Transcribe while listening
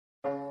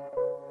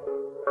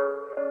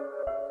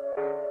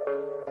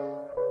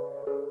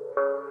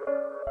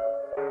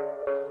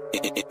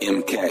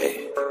MK.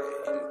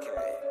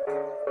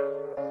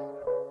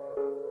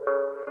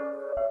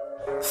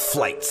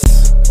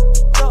 Flights.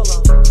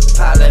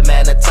 Pilot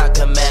man, attack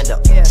commando.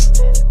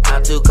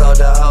 I'm too cold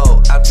to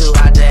hold, I'm too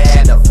hot to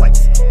handle.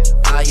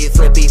 Are you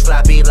flippy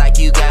floppy like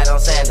you got on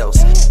sandals?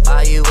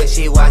 Are you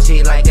wishy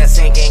washy like a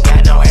sink ain't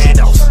got no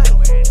handles?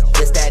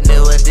 It's that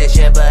new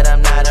edition, but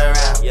I'm not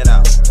around. You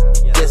know.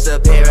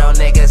 Disappear on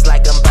niggas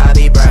like I'm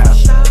Bobby Brown.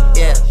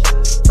 Yeah.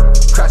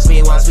 Cross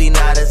me once, we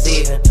not as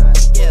even.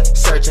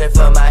 Searching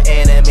for my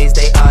enemies,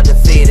 they all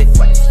defeated.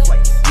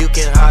 You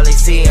can hardly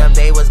see them,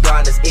 they was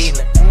gone this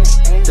evening.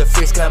 The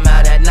freaks come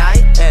out at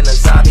night and the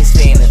zombies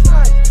fiending.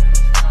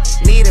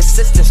 Need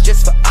assistance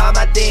just for all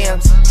my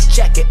DMs.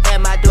 Check it,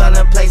 and my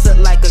dwelling place look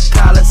like a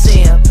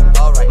coliseum.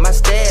 My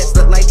stairs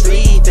look like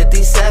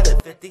 357.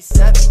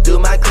 Do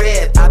my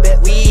crib, I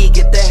bet we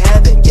get to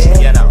heaven, yeah.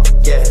 You know.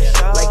 Yeah,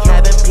 like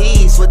having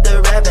peace with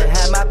the reverend.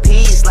 Have my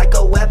peace like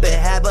a weapon.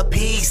 Have a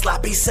peace,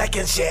 sloppy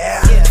seconds,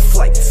 yeah.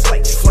 Flights,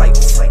 flights,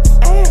 flights, flights.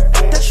 Air,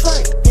 that's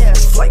right, yeah.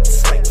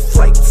 Flights, flights,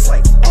 flights,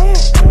 flights. Air,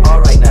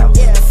 Alright now.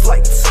 yeah.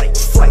 Flights,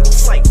 flights,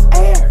 flights, flights.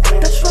 Air,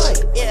 that's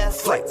right, yeah.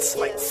 Flights,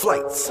 flights,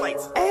 flights,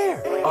 flights.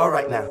 Air,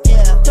 Alright now.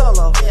 yeah.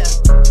 Doelow, yeah.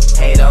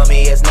 Hate on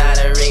me is not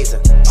a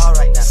reason.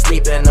 Alright now.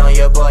 Sleeping on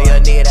your boy, you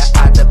need an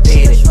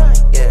orthopedic.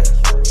 Yeah.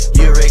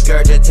 You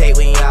regurgitate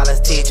when y'all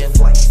is teaching.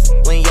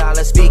 When y'all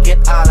is speaking,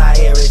 all I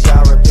hear is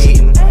y'all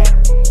repeating.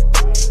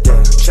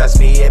 Yeah. Trust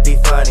me, it be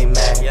funny,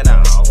 man. You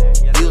know.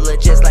 You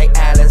look just like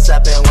Alice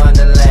up in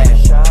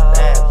Wonderland.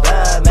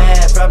 Blood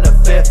man from the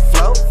fifth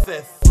floor.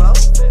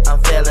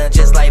 I'm feeling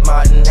just like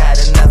Martin had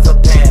enough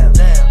of Pam.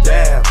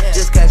 Damn,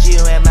 just cause you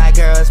and my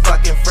girl is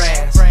fucking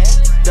friends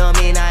don't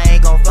mean I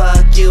ain't gon'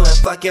 fuck you and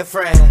fuck your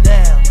friend.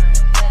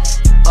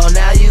 Oh,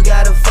 now you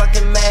got a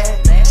fucking man.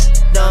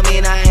 Don't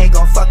mean I ain't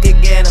gon' fuck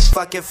again and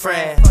fuck your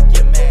friend.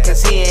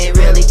 Cause he ain't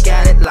really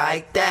got it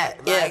like that,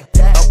 yeah.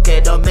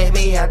 Okay, don't make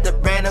me have to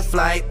bring a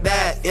flight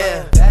back,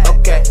 yeah.